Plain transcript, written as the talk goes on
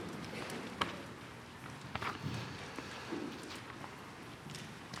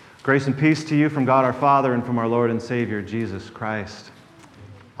Grace and peace to you from God our Father and from our Lord and Savior, Jesus Christ.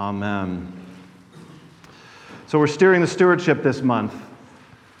 Amen. So we're steering the stewardship this month,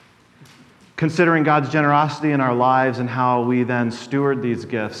 considering God's generosity in our lives and how we then steward these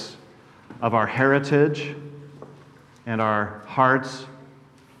gifts of our heritage and our hearts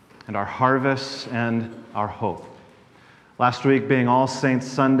and our harvests and our hope. Last week being All Saints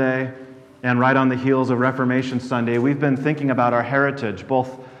Sunday and right on the heels of Reformation Sunday, we've been thinking about our heritage,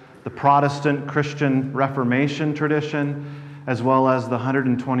 both the Protestant Christian Reformation tradition, as well as the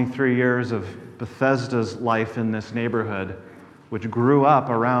 123 years of Bethesda's life in this neighborhood, which grew up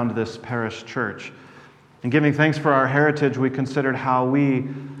around this parish church. And giving thanks for our heritage, we considered how we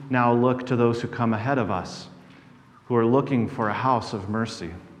now look to those who come ahead of us, who are looking for a house of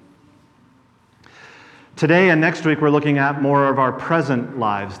mercy. Today and next week, we're looking at more of our present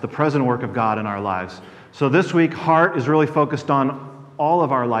lives, the present work of God in our lives. So this week, Heart is really focused on all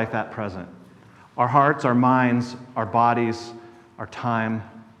of our life at present. Our hearts, our minds, our bodies, our time.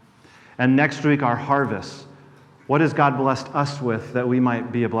 And next week, our harvest. What has God blessed us with that we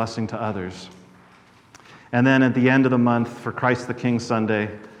might be a blessing to others? And then at the end of the month, for Christ the King Sunday,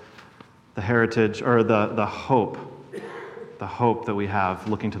 the heritage, or the hope that we have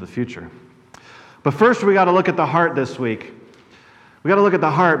looking to the future. But first, we got to look at the heart this week. We got to look at the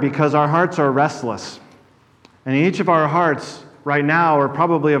heart because our hearts are restless. And each of our hearts right now are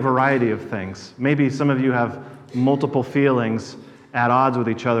probably a variety of things. Maybe some of you have multiple feelings at odds with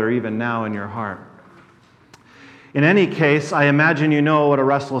each other even now in your heart. In any case, I imagine you know what a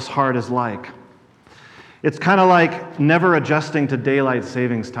restless heart is like. It's kind of like never adjusting to daylight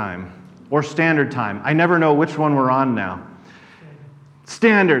savings time or standard time. I never know which one we're on now.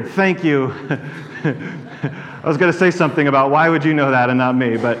 Standard, thank you. I was going to say something about why would you know that and not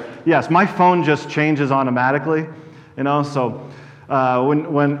me, but yes, my phone just changes automatically, so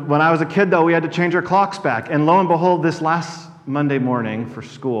when I was a kid, though, we had to change our clocks back, and lo and behold, this last Monday morning for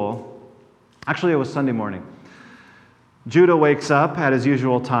school, actually it was Sunday morning, Judah wakes up at his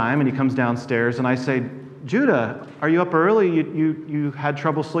usual time, and he comes downstairs, and I say, Judah, are you up early? You had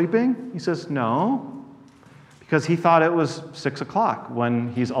trouble sleeping? He says, no, because he thought it was 6 o'clock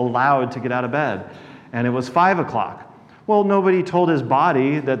when he's allowed to get out of bed, and it was 5 o'clock. Well, nobody told his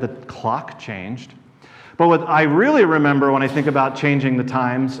body that the clock changed. But what I really remember when I think about changing the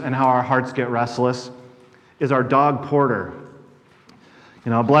times and how our hearts get restless is our dog Porter.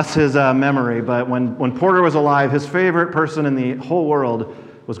 Bless his memory, but when Porter was alive, his favorite person in the whole world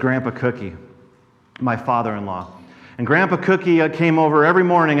was Grandpa Cookie, my father-in-law. And Grandpa Cookie came over every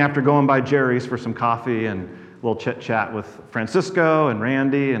morning after going by Jerry's for some coffee and a little chit-chat with Francisco and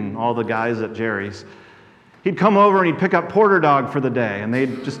Randy and all the guys at Jerry's. He'd come over and he'd pick up Porter Dog for the day, and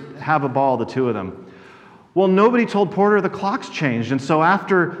they'd just have a ball, the two of them. Well, nobody told Porter the clocks changed, and so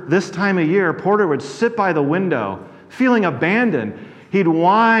after this time of year, Porter would sit by the window, feeling abandoned. He'd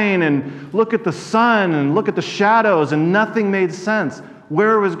whine and look at the sun and look at the shadows, and nothing made sense.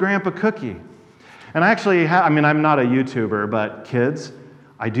 Where was Grandpa Cookie? And actually, I'm not a YouTuber, but kids,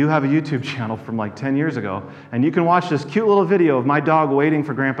 I do have a YouTube channel from like 10 years ago, and you can watch this cute little video of my dog waiting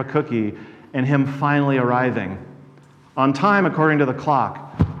for Grandpa Cookie and him finally arriving. On time according to the clock,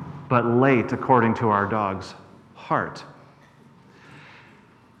 but late according to our dog's heart.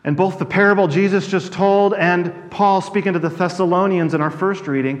 And both the parable Jesus just told and Paul speaking to the Thessalonians in our first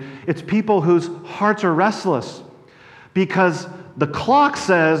reading, it's people whose hearts are restless because the clock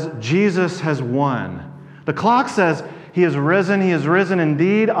says Jesus has won. The clock says he is risen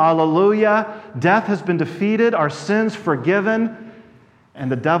indeed, alleluia. Death has been defeated, our sins forgiven,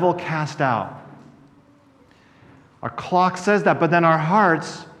 and the devil cast out. Our clock says that, but then our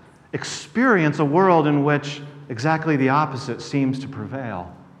hearts experience a world in which exactly the opposite seems to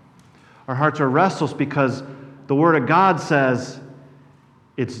prevail. Our hearts are restless because the Word of God says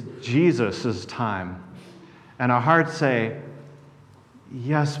it's Jesus' time. And our hearts say,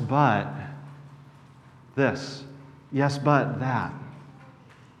 yes, but this. Yes, but that.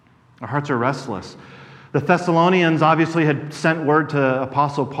 Our hearts are restless. The Thessalonians obviously had sent word to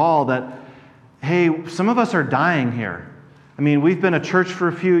Apostle Paul that, hey, some of us are dying here. We've been a church for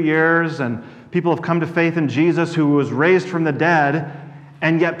a few years, and people have come to faith in Jesus who was raised from the dead,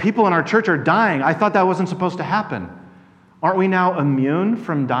 and yet people in our church are dying. I thought that wasn't supposed to happen. Aren't we now immune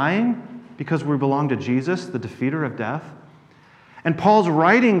from dying because we belong to Jesus, the defeater of death? And Paul's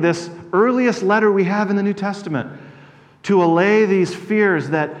writing this earliest letter we have in the New Testament to allay these fears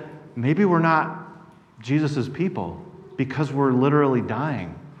that maybe we're not Jesus' people because we're literally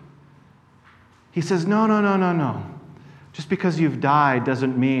dying. He says, no. Just because you've died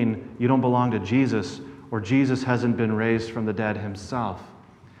doesn't mean you don't belong to Jesus or Jesus hasn't been raised from the dead himself.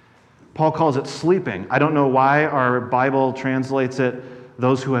 Paul calls it sleeping. I don't know why our Bible translates it,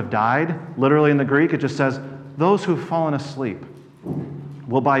 those who have died. Literally in the Greek, it just says, those who have fallen asleep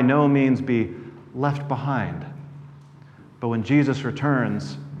will by no means be left behind. But when Jesus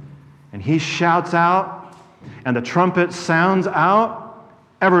returns and he shouts out and the trumpet sounds out,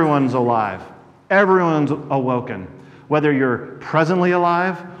 everyone's alive. Everyone's awoken. Whether you're presently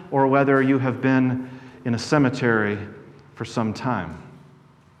alive or whether you have been in a cemetery for some time.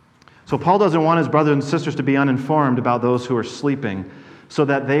 So Paul doesn't want his brothers and sisters to be uninformed about those who are sleeping so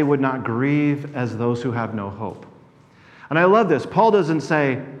that they would not grieve as those who have no hope. And I love this. Paul doesn't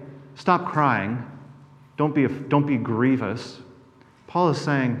say, stop crying. Don't be grievous. Paul is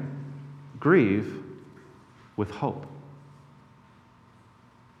saying, grieve with hope.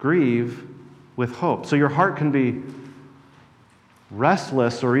 Grieve with hope. So your heart can be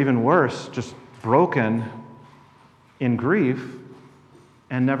restless or even worse, just broken in grief,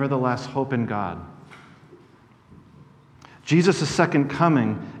 and nevertheless hope in God. Jesus' second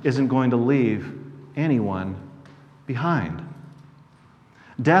coming isn't going to leave anyone behind.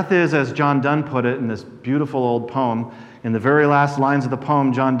 Death is, as John Donne put it in this beautiful old poem, in the very last lines of the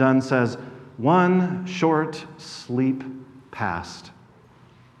poem, John Donne says, one short sleep past,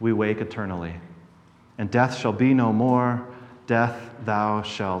 we wake eternally, and death shall be no more, death thou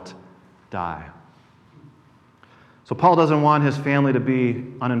shalt die. So Paul doesn't want his family to be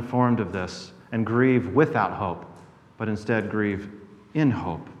uninformed of this and grieve without hope, but instead grieve in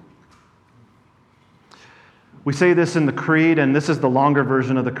hope. We say this in the Creed, and this is the longer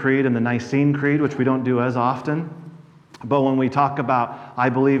version of the Creed in the Nicene Creed, which we don't do as often. But when we talk about, I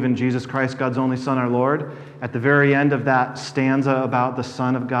believe in Jesus Christ, God's only Son, our Lord, at the very end of that stanza about the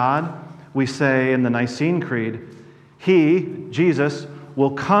Son of God, we say in the Nicene Creed, He, Jesus,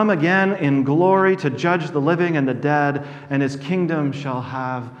 will come again in glory to judge the living and the dead, and his kingdom shall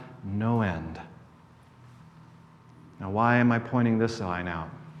have no end. Now, why am I pointing this line out?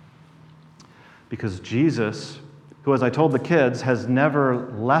 Because Jesus, who, as I told the kids, has never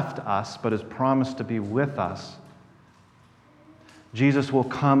left us, but has promised to be with us, Jesus will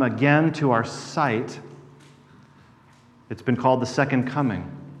come again to our sight. It's been called the second coming.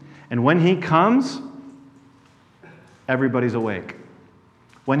 And when he comes, everybody's awake.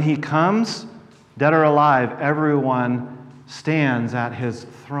 When he comes, dead or alive, everyone stands at his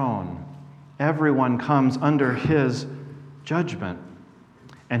throne. Everyone comes under his judgment,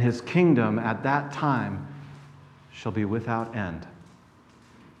 and his kingdom at that time shall be without end.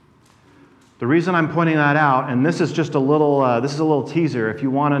 The reason I'm pointing that out, and this is just a little teaser. If you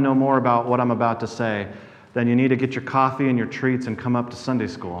want to know more about what I'm about to say, then you need to get your coffee and your treats and come up to Sunday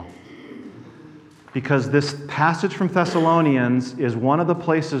school. Because this passage from Thessalonians is one of the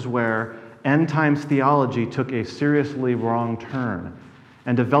places where end times theology took a seriously wrong turn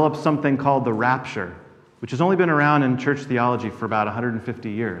and developed something called the rapture, which has only been around in church theology for about 150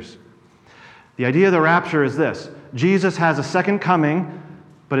 years. The idea of the rapture is this: Jesus has a second coming,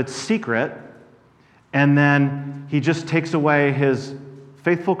 but it's secret, and then he just takes away his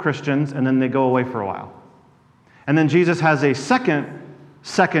faithful Christians, and then they go away for a while. And then Jesus has a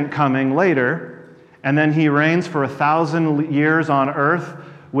second coming later, and then he reigns for 1,000 years on earth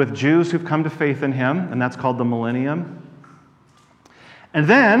with Jews who've come to faith in him, and that's called the millennium. And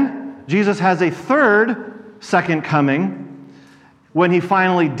then Jesus has a second coming when he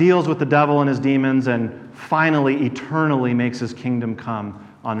finally deals with the devil and his demons and finally, eternally makes his kingdom come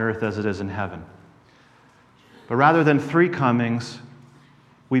on earth as it is in heaven. But rather than three comings,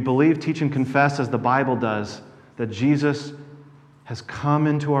 we believe, teach, and confess, as the Bible does, that Jesus has come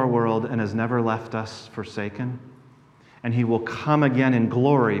into our world and has never left us forsaken. And he will come again in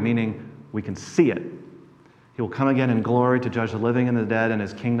glory, meaning we can see it. He will come again in glory to judge the living and the dead, and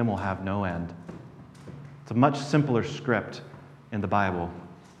his kingdom will have no end. It's a much simpler script in the Bible.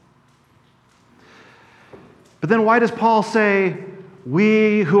 But then why does Paul say,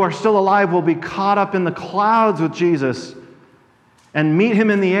 we who are still alive will be caught up in the clouds with Jesus and meet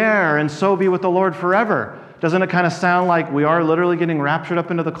him in the air and so be with the Lord forever? Doesn't it kind of sound like we are literally getting raptured up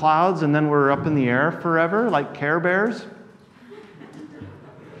into the clouds and then we're up in the air forever, like Care Bears?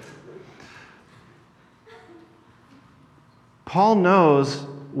 Paul knows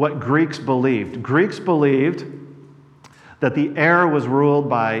what Greeks believed. Greeks believed that the air was ruled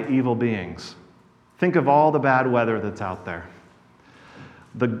by evil beings. Think of all the bad weather that's out there.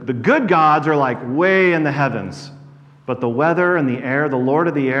 The good gods are like way in the heavens. But the weather and the air, the Lord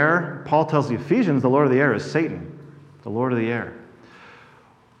of the air, Paul tells the Ephesians the Lord of the air is Satan, the Lord of the air.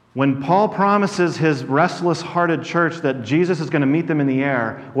 When Paul promises his restless-hearted church that Jesus is going to meet them in the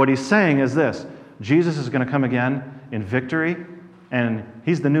air, what he's saying is this: Jesus is going to come again in victory, and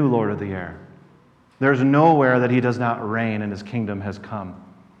he's the new Lord of the air. There's nowhere that he does not reign and his kingdom has come.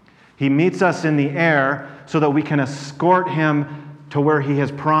 He meets us in the air so that we can escort him to where he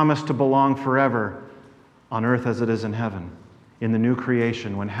has promised to belong forever, on earth as it is in heaven, in the new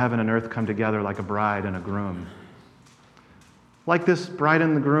creation, when heaven and earth come together like a bride and a groom. Like this bride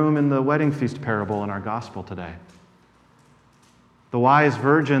and the groom in the wedding feast parable in our gospel today. The wise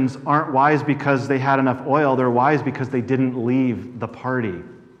virgins aren't wise because they had enough oil. They're wise because they didn't leave the party.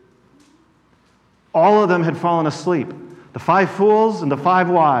 All of them had fallen asleep. The 5 fools and the 5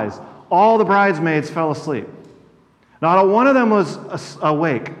 wise. All the bridesmaids fell asleep. Not one of them was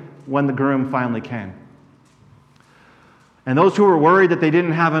awake when the groom finally came. And those who were worried that they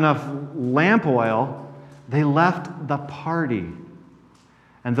didn't have enough lamp oil, they left the party.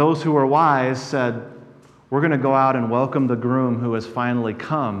 And those who were wise said, we're going to go out and welcome the groom who has finally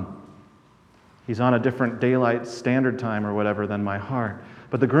come. He's on a different daylight standard time or whatever than my heart.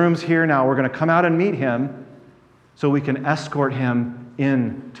 But the groom's here now. We're going to come out and meet him so we can escort him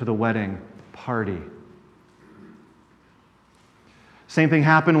into the wedding party. Same thing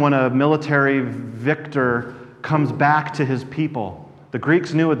happened when a military victor comes back to his people. The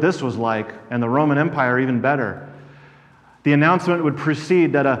Greeks knew what this was like, and the Roman Empire even better. The announcement would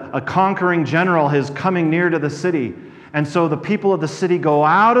precede that a conquering general is coming near to the city. And so the people of the city go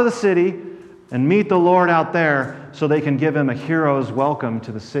out of the city and meet the Lord out there so they can give him a hero's welcome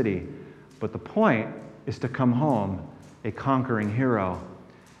to the city. But the point is to come home a conquering hero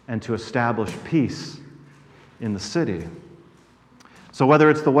and to establish peace in the city. So whether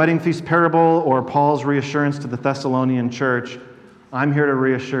it's the wedding feast parable or Paul's reassurance to the Thessalonian church, I'm here to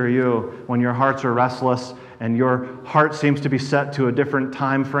reassure you when your hearts are restless and your heart seems to be set to a different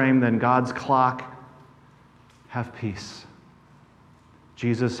time frame than God's clock, have peace.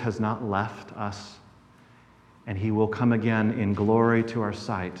 Jesus has not left us, and he will come again in glory to our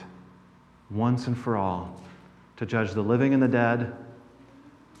sight, once and for all, to judge the living and the dead,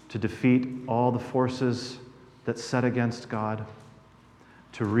 to defeat all the forces that set against God,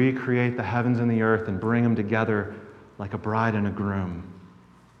 to recreate the heavens and the earth and bring them together like a bride and a groom.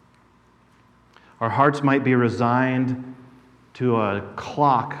 Our hearts might be resigned to a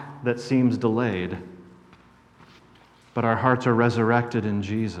clock that seems delayed, but our hearts are resurrected in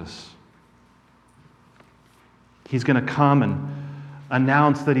Jesus. He's going to come and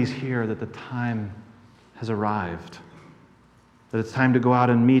announce that he's here, that the time has arrived, that it's time to go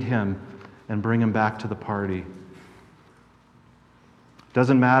out and meet him and bring him back to the party.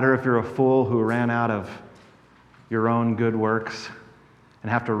 Doesn't matter if you're a fool who ran out of your own good works and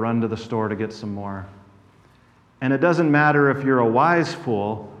have to run to the store to get some more. And it doesn't matter if you're a wise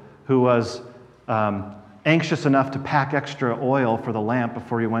fool who was anxious enough to pack extra oil for the lamp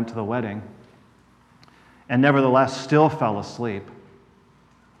before you went to the wedding and nevertheless still fell asleep.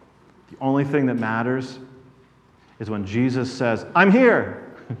 The only thing that matters is when Jesus says, I'm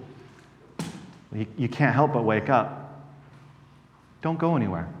here. You can't help but wake up. Don't go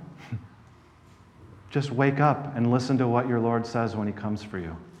anywhere. Just wake up and listen to what your Lord says when he comes for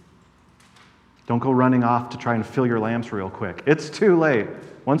you. Don't go running off to try and fill your lamps real quick. It's too late.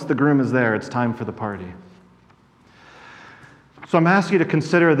 Once the groom is there, it's time for the party. So I'm asking you to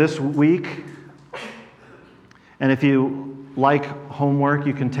consider this week, and if you like homework,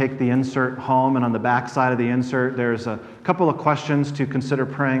 you can take the insert home, and on the back side of the insert, there's a couple of questions to consider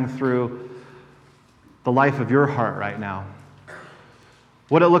praying through the life of your heart right now.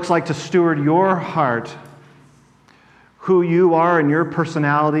 What it looks like to steward your heart, who you are in your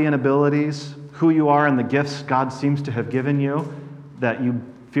personality and abilities, who you are in the gifts God seems to have given you that you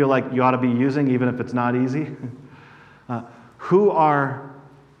feel like you ought to be using even if it's not easy. Who are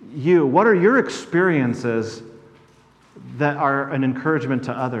you? What are your experiences that are an encouragement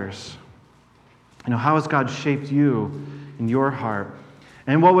to others? How has God shaped you in your heart?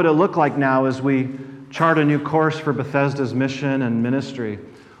 And what would it look like now as we chart a new course for Bethesda's mission and ministry?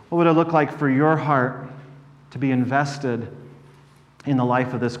 What would it look like for your heart to be invested in the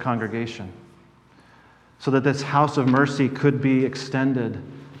life of this congregation so that this house of mercy could be extended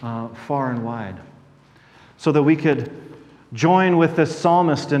far and wide? So that we could join with this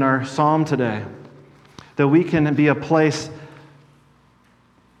psalmist in our psalm today, that we can be a place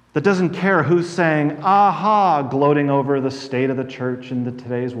that doesn't care who's saying, aha, gloating over the state of the church in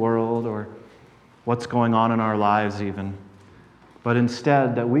today's world or what's going on in our lives even. But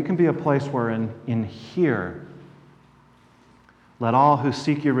instead, that we can be a place where in here, let all who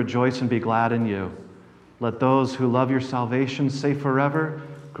seek you rejoice and be glad in you. Let those who love your salvation say forever,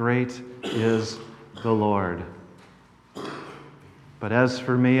 great is the Lord. But as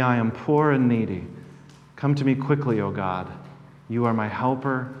for me, I am poor and needy. Come to me quickly, O God. You are my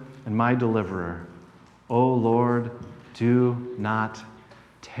helper and my deliverer. O Lord, do not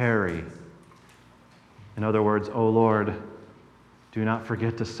tarry. In other words, O Lord, do not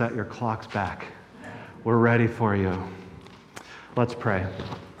forget to set your clocks back. We're ready for you. Let's pray.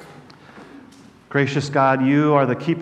 Gracious God, you are the keeper